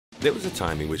There was a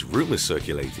time in which rumors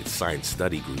circulated, science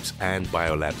study groups and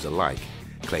biolabs alike,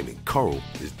 claiming coral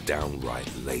is downright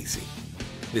lazy.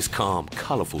 This calm,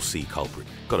 colorful sea culprit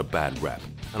got a bad rap,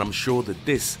 and I'm sure that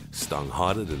this stung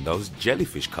harder than those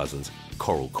jellyfish cousins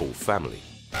coral call family.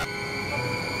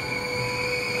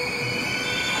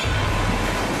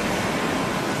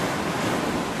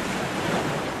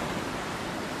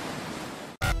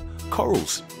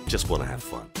 Corals just want to have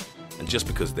fun, and just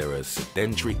because they're as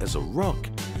sedentary as a rock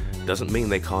doesn't mean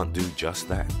they can't do just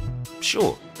that.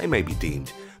 Sure, they may be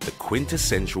deemed the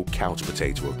quintessential couch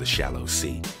potato of the shallow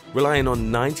sea, relying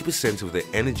on 90% of their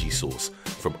energy source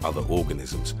from other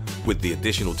organisms, with the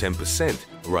additional 10%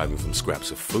 arriving from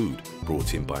scraps of food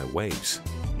brought in by waves.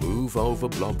 Move over,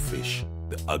 blobfish,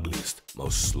 the ugliest,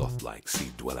 most sloth-like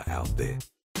sea dweller out there.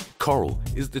 Coral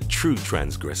is the true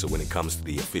transgressor when it comes to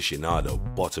the aficionado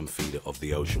bottom feeder of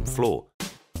the ocean floor.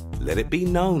 Let it be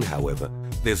known, however,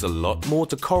 there's a lot more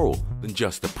to coral than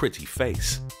just a pretty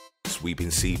face. Sweeping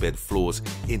seabed floors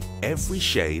in every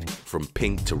shade from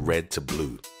pink to red to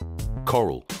blue.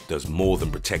 Coral does more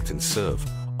than protect and serve,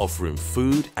 offering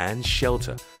food and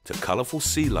shelter to colorful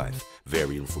sea life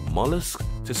varying from mollusks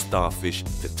to starfish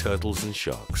to turtles and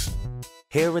sharks.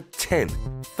 Here are 10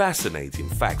 fascinating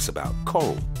facts about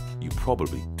coral you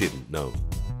probably didn't know.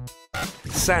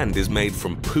 Sand is made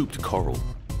from pooped coral.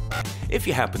 If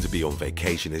you happen to be on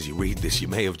vacation as you read this, you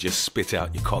may have just spit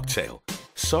out your cocktail.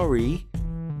 Sorry.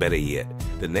 Better yet,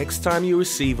 the next time you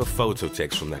receive a photo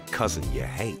text from that cousin you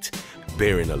hate,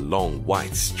 bearing a long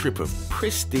white strip of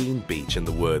pristine beach and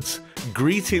the words,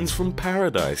 "Greetings from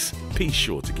paradise," be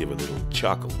sure to give a little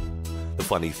chuckle. The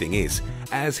funny thing is,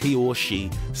 as he or she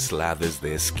slathers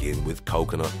their skin with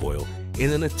coconut oil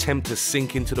in an attempt to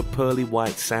sink into the pearly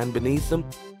white sand beneath them,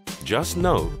 just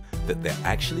know that they're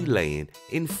actually laying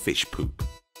in fish poop.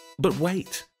 But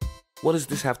wait, what does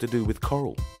this have to do with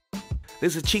coral?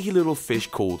 There's a cheeky little fish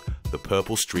called the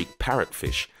Purple Streak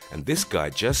Parrotfish, and this guy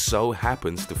just so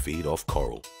happens to feed off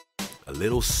coral. A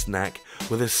little snack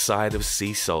with a side of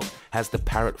sea salt has the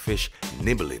parrotfish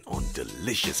nibbling on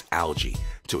delicious algae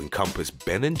to encompass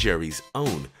Ben & Jerry's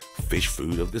own Phish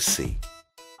Food of the sea.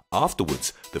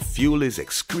 Afterwards, the fuel is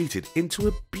excreted into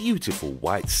a beautiful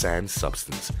white sand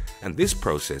substance, and this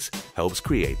process helps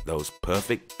create those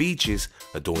perfect beaches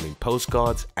adorning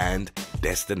postcards and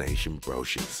destination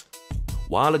brochures.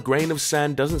 While a grain of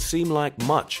sand doesn't seem like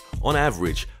much, on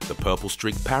average, the purple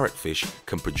streak parrotfish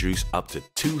can produce up to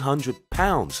 200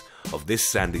 pounds of this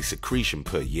sandy secretion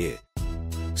per year.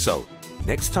 So,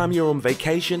 next time you're on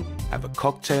vacation, have a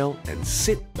cocktail and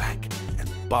sit back and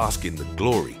bask in the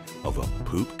glory of a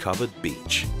poop-covered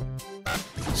beach.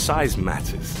 Size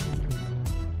matters.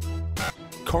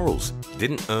 Corals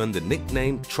didn't earn the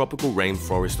nickname tropical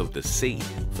rainforest of the sea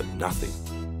for nothing.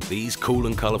 These cool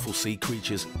and colorful sea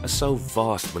creatures are so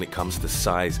vast when it comes to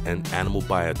size and animal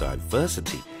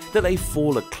biodiversity that they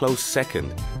fall a close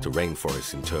second to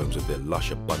rainforests in terms of their lush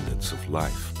abundance of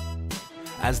life.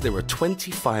 As there are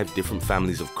 25 different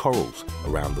families of corals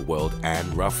around the world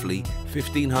and roughly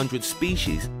 1,500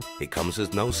 species, it comes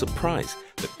as no surprise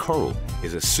that coral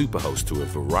is a superhost to a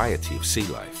variety of sea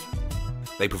life.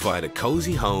 They provide a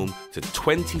cozy home to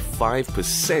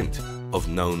 25% of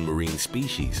known marine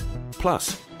species,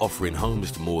 plus offering homes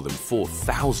to more than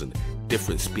 4,000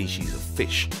 different species of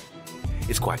fish.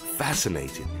 It's quite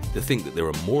fascinating to think that there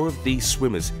are more of these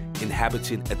swimmers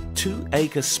inhabiting a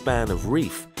 2-acre span of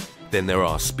reef than there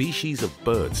are species of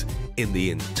birds in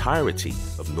the entirety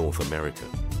of North America.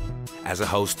 As a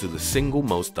host to the single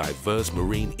most diverse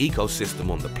marine ecosystem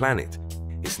on the planet,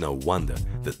 it's no wonder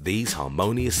that these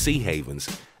harmonious sea havens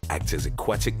act as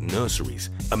aquatic nurseries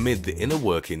amid the inner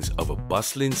workings of a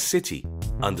bustling city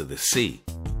under the sea.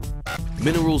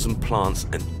 Minerals and plants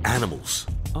and animals,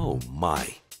 oh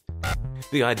my.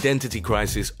 The identity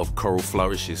crisis of coral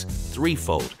flourishes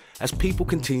threefold as people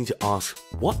continue to ask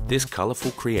what this colorful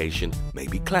creation may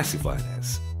be classified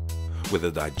as. With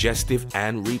a digestive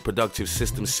and reproductive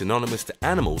system synonymous to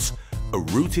animals, a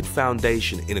rooted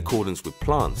foundation in accordance with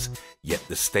plants, yet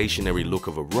the stationary look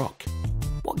of a rock.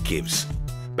 What gives?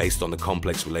 Based on the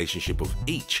complex relationship of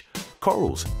each,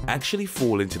 corals actually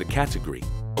fall into the category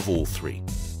of all three.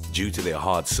 Due to their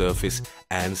hard surface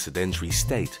and sedentary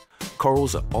state,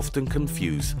 corals are often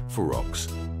confused for rocks.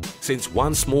 Since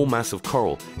one small mass of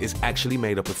coral is actually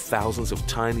made up of thousands of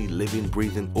tiny living,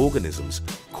 breathing organisms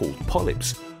called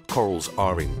polyps, corals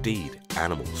are indeed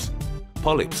animals.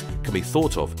 Polyps can be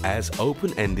thought of as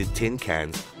open-ended tin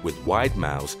cans with wide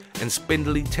mouths and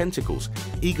spindly tentacles,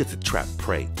 eager to trap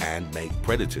prey and make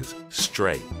predators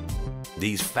stray.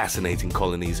 These fascinating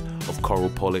colonies of coral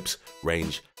polyps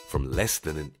range from less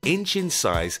than an inch in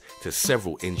size to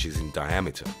several inches in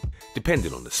diameter,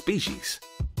 depending on the species.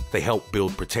 They help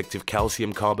build protective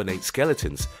calcium carbonate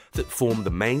skeletons that form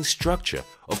the main structure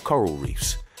of coral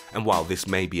reefs. And while this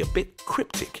may be a bit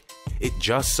cryptic, it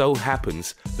just so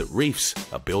happens that reefs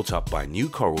are built up by new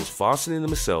corals fastening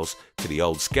themselves to the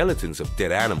old skeletons of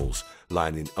dead animals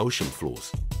lining ocean floors.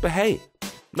 But hey,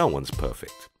 no one's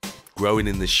perfect. Growing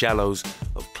in the shallows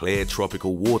of clear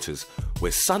tropical waters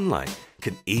where sunlight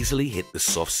can easily hit the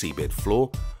soft seabed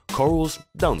floor, corals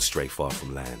don't stray far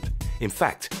from land. In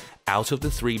fact, out of the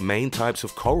three main types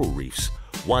of coral reefs,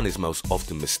 one is most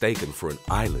often mistaken for an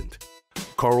island.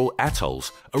 Coral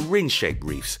atolls are ring-shaped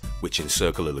reefs which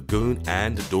encircle a lagoon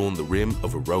and adorn the rim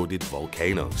of eroded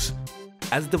volcanoes.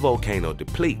 As the volcano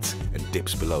depletes and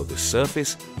dips below the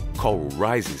surface, coral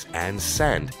rises and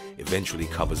sand eventually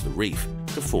covers the reef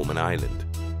to form an island.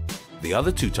 The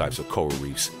other two types of coral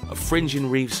reefs are fringing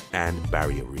reefs and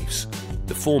barrier reefs.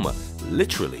 The former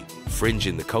literally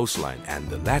fringing the coastline and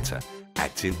the latter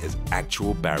acting as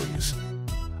actual barriers.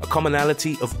 A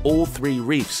commonality of all three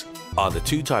reefs are the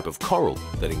two types of coral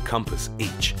that encompass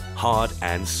each, hard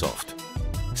and soft.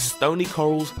 Stony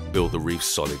corals build the reef's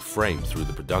solid frame through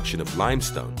the production of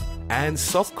limestone, and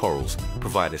soft corals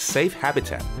provide a safe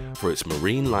habitat for its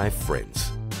marine life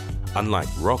friends. Unlike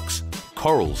rocks,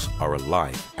 corals are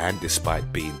alive, and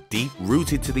despite being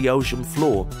deep-rooted to the ocean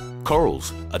floor,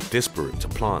 corals are disparate to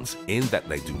plants in that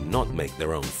they do not make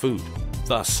their own food.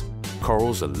 Thus,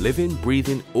 corals are living,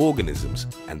 breathing organisms,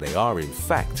 and they are in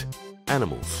fact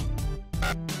animals.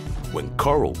 When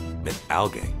coral met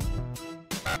algae.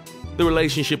 The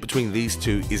relationship between these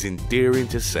two is endearing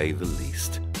to say the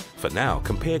least. For now,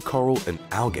 compare coral and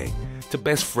algae to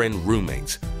best friend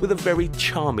roommates with a very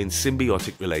charming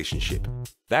symbiotic relationship.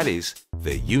 That is,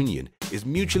 their union is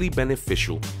mutually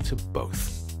beneficial to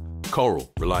both.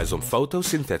 Coral relies on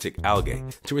photosynthetic algae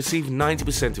to receive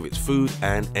 90% of its food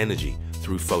and energy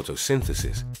through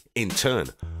photosynthesis. In turn,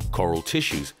 coral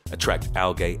tissues attract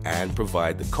algae and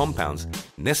provide the compounds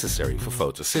necessary for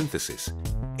photosynthesis.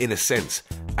 In a sense,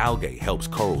 algae helps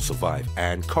coral survive,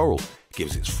 and coral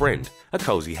gives its friend a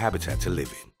cozy habitat to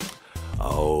live in.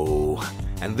 Oh,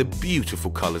 and the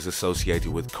beautiful colors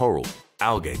associated with coral,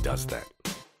 algae does that.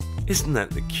 Isn't that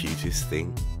the cutest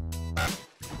thing?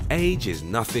 Age is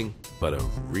nothing but a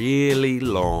really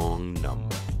long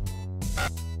number.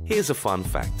 Here's a fun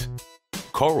fact.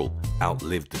 Coral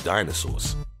outlived the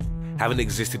dinosaurs. Having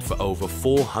existed for over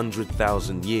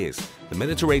 400,000 years, the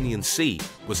Mediterranean Sea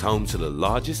was home to the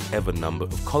largest ever number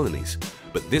of colonies,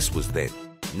 but this was then.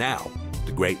 Now,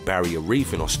 the Great Barrier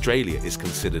Reef in Australia is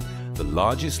considered the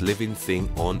largest living thing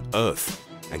on Earth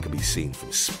and can be seen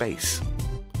from space.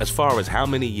 As far as how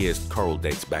many years coral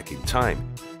dates back in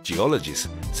time, geologists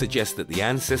suggest that the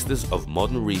ancestors of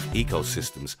modern reef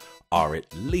ecosystems are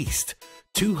at least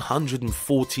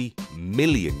 240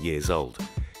 million years old,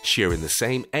 sharing the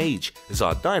same age as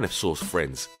our dinosaur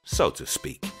friends, so to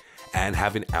speak, and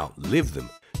having outlived them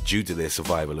due to their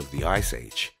survival of the Ice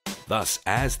Age. Thus,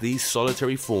 as these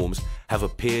solitary forms have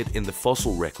appeared in the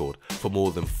fossil record for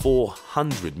more than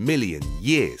 400 million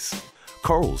years,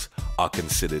 corals are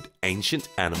considered ancient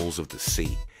animals of the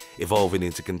sea, evolving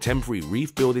into contemporary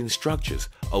reef-building structures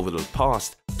over the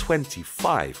past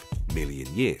 25 million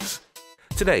years.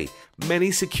 Today,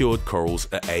 many secured corals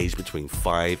are aged between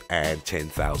 5 and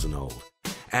 10,000 old.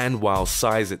 And while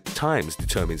size at times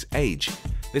determines age,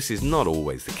 this is not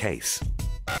always the case.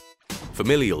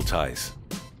 Familial ties.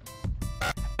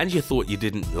 And you thought you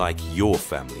didn't like your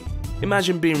family.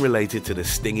 Imagine being related to the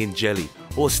stinging jelly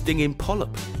or stinging polyp,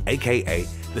 aka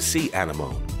the sea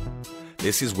anemone.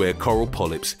 This is where coral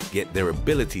polyps get their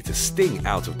ability to sting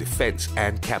out of defense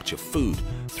and capture food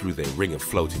through their ring of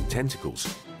floating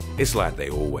tentacles. It's like they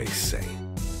always say,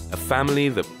 a family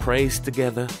that prays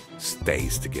together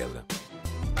stays together.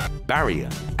 Barrier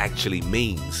actually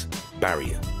means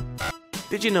barrier.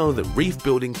 Did you know that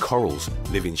reef-building corals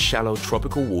live in shallow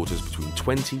tropical waters between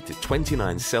 20 to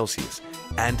 29 Celsius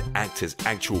and act as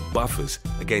actual buffers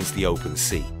against the open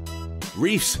sea?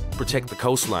 Reefs protect the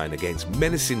coastline against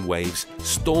menacing waves,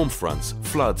 storm fronts,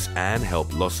 floods, and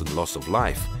help loss of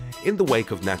life in the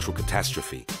wake of natural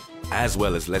catastrophe, as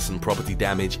well as lessen property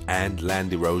damage and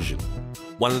land erosion.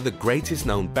 One of the greatest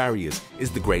known barriers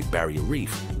is the Great Barrier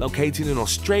Reef, located in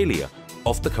Australia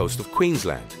off the coast of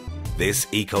Queensland. This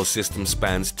ecosystem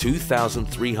spans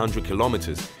 2,300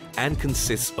 kilometers and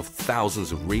consists of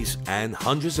thousands of reefs and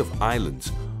hundreds of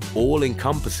islands, all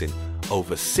encompassing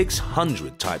over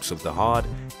 600 types of the hard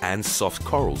and soft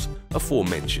corals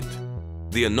aforementioned.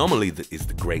 The anomaly that is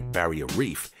the Great Barrier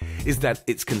Reef is that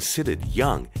it's considered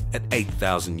young at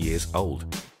 8,000 years old,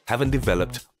 having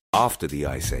developed after the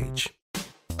Ice Age.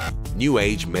 New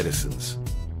Age medicines.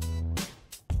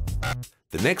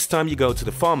 The next time you go to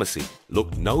the pharmacy,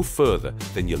 look no further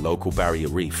than your local barrier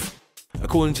reef.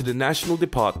 According to the National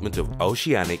Department of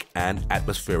Oceanic and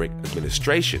Atmospheric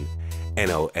Administration,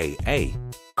 NOAA,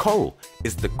 coral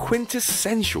is the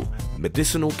quintessential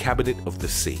medicinal cabinet of the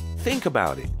sea. Think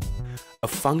about it. A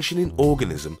functioning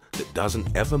organism that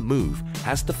doesn't ever move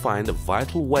has to find a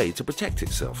vital way to protect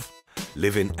itself.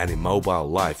 Living an immobile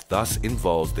life thus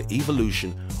involves the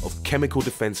evolution of chemical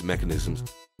defense mechanisms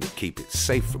that keep it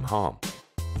safe from harm.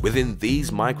 Within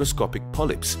these microscopic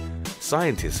polyps,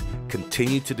 scientists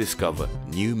continue to discover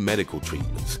new medical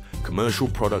treatments, commercial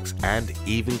products, and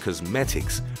even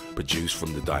cosmetics produced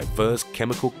from the diverse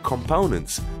chemical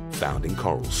components found in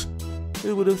corals.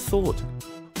 Who would have thought?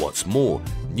 What's more,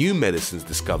 new medicines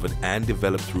discovered and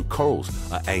developed through corals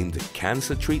are aimed at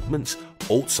cancer treatments,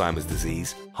 Alzheimer's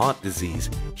disease, heart disease,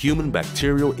 human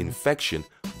bacterial infection,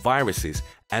 viruses,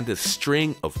 and a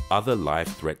string of other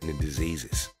life-threatening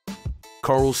diseases.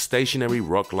 Coral's stationary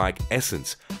rock-like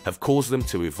essence have caused them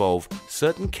to evolve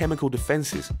certain chemical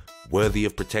defenses worthy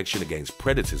of protection against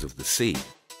predators of the sea.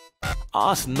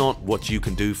 Ask not what you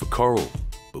can do for coral,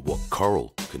 but what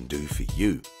coral can do for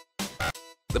you.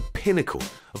 The pinnacle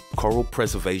of coral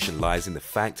preservation lies in the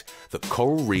fact that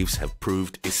coral reefs have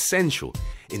proved essential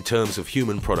in terms of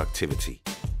human productivity.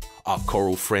 Our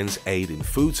coral friends aid in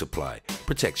food supply,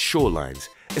 protect shorelines,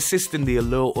 assist in the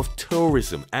allure of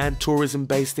tourism and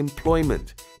tourism-based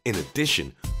employment. In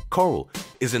addition, coral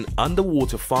is an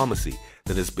underwater pharmacy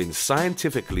that has been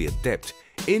scientifically adept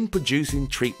in producing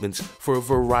treatments for a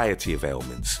variety of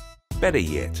ailments. Better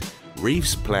yet,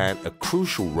 reefs play a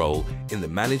crucial role in the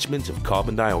management of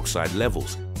carbon dioxide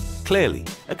levels, clearly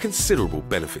a considerable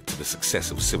benefit to the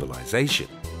success of civilization.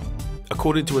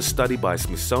 According to a study by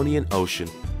Smithsonian Ocean,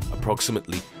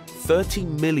 approximately 30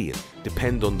 million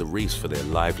depend on the reefs for their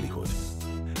livelihood.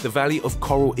 The value of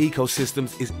coral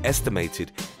ecosystems is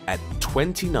estimated at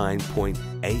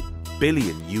 $29.8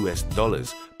 billion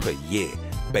per year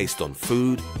based on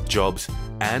food, jobs,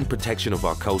 and protection of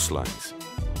our coastlines.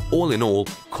 All in all,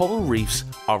 coral reefs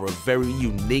are a very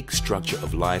unique structure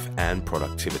of life and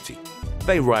productivity.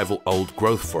 They rival old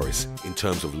growth forests in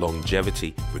terms of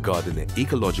longevity regarding their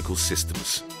ecological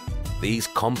systems. These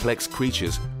complex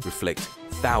creatures reflect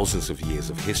thousands of years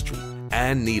of history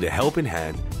and need a helping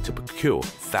hand to procure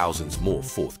thousands more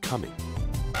forthcoming.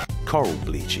 Coral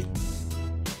bleaching.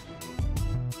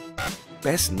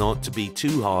 Best not to be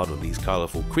too hard on these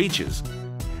colorful creatures,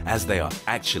 as they are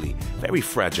actually very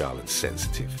fragile and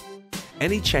sensitive.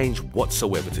 Any change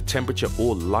whatsoever to temperature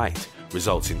or light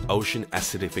results in ocean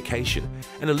acidification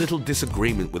and a little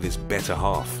disagreement with its better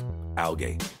half,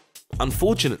 algae.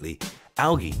 Unfortunately,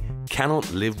 algae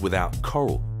cannot live without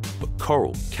coral, but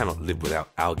coral cannot live without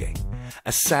algae.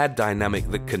 A sad dynamic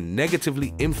that can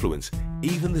negatively influence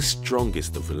even the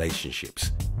strongest of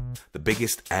relationships. The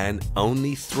biggest and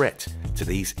only threat to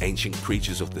these ancient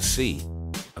creatures of the sea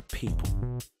are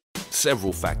people.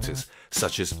 Several factors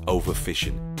such as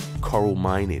overfishing, coral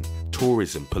mining,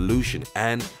 tourism, pollution,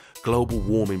 and global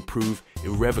warming prove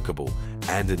irrevocable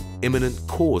and an imminent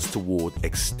cause toward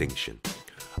extinction.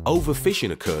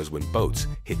 Overfishing occurs when boats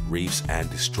hit reefs and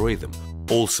destroy them.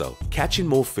 Also, catching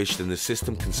more fish than the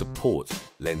system can support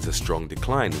lends a strong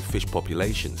decline in fish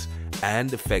populations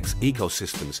and affects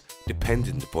ecosystems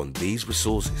dependent upon these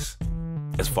resources.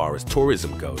 As far as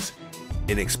tourism goes,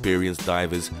 inexperienced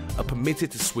divers are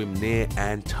permitted to swim near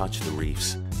and touch the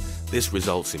reefs. This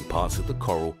results in parts of the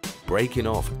coral breaking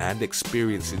off and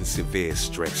experiencing severe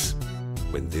stress.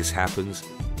 When this happens,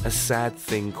 a sad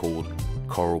thing called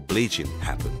coral bleaching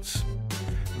happens.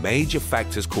 Major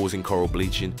factors causing coral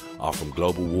bleaching are from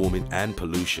global warming and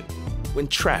pollution. When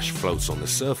trash floats on the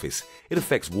surface, it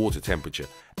affects water temperature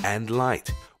and light,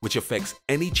 which affects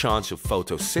any chance of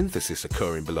photosynthesis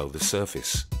occurring below the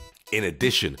surface. In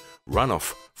addition,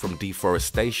 runoff from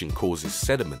deforestation causes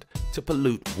sediment to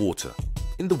pollute water.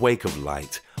 In the wake of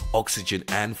light, oxygen,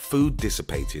 and food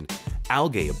dissipating,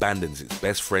 algae abandons its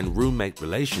best friend roommate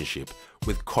relationship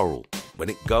with coral. When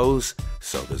it goes,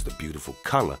 so does the beautiful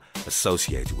color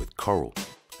associated with coral,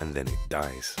 and then it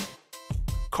dies.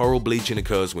 Coral bleaching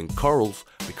occurs when corals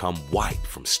become white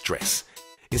from stress.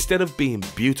 Instead of being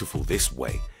beautiful this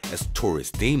way, as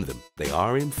tourists deem them, they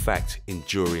are in fact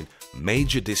enduring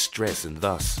major distress and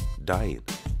thus dying.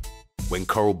 When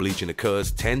coral bleaching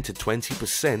occurs, 10 to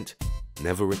 20%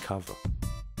 never recover.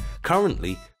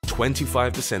 Currently,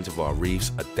 25% of our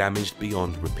reefs are damaged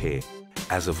beyond repair.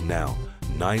 As of now,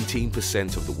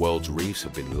 19% of the world's reefs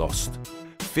have been lost.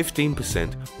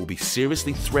 15% will be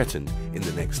seriously threatened in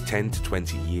the next 10 to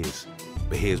 20 years.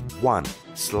 But here's one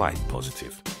slight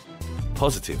positive.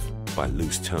 Positive by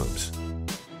loose terms.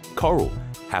 Coral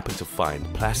happened to find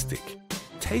plastic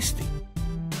tasty.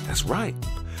 That's right.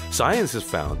 Science has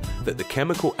found that the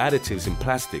chemical additives in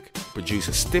plastic produce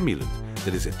a stimulant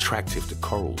that is attractive to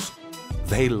corals.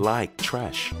 They like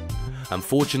trash.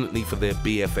 Unfortunately for their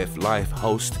BFF life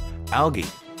host, algae,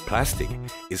 plastic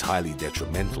is highly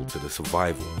detrimental to the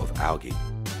survival of algae.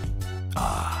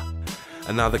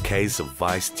 Another case of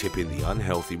vice tipping the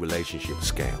unhealthy relationship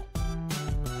scale.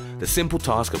 The simple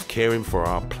task of caring for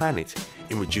our planet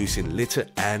in reducing litter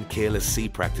and careless sea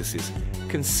practices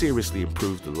can seriously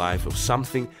improve the life of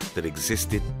something that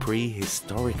existed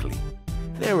prehistorically.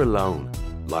 There alone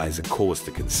lies a cause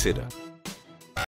to consider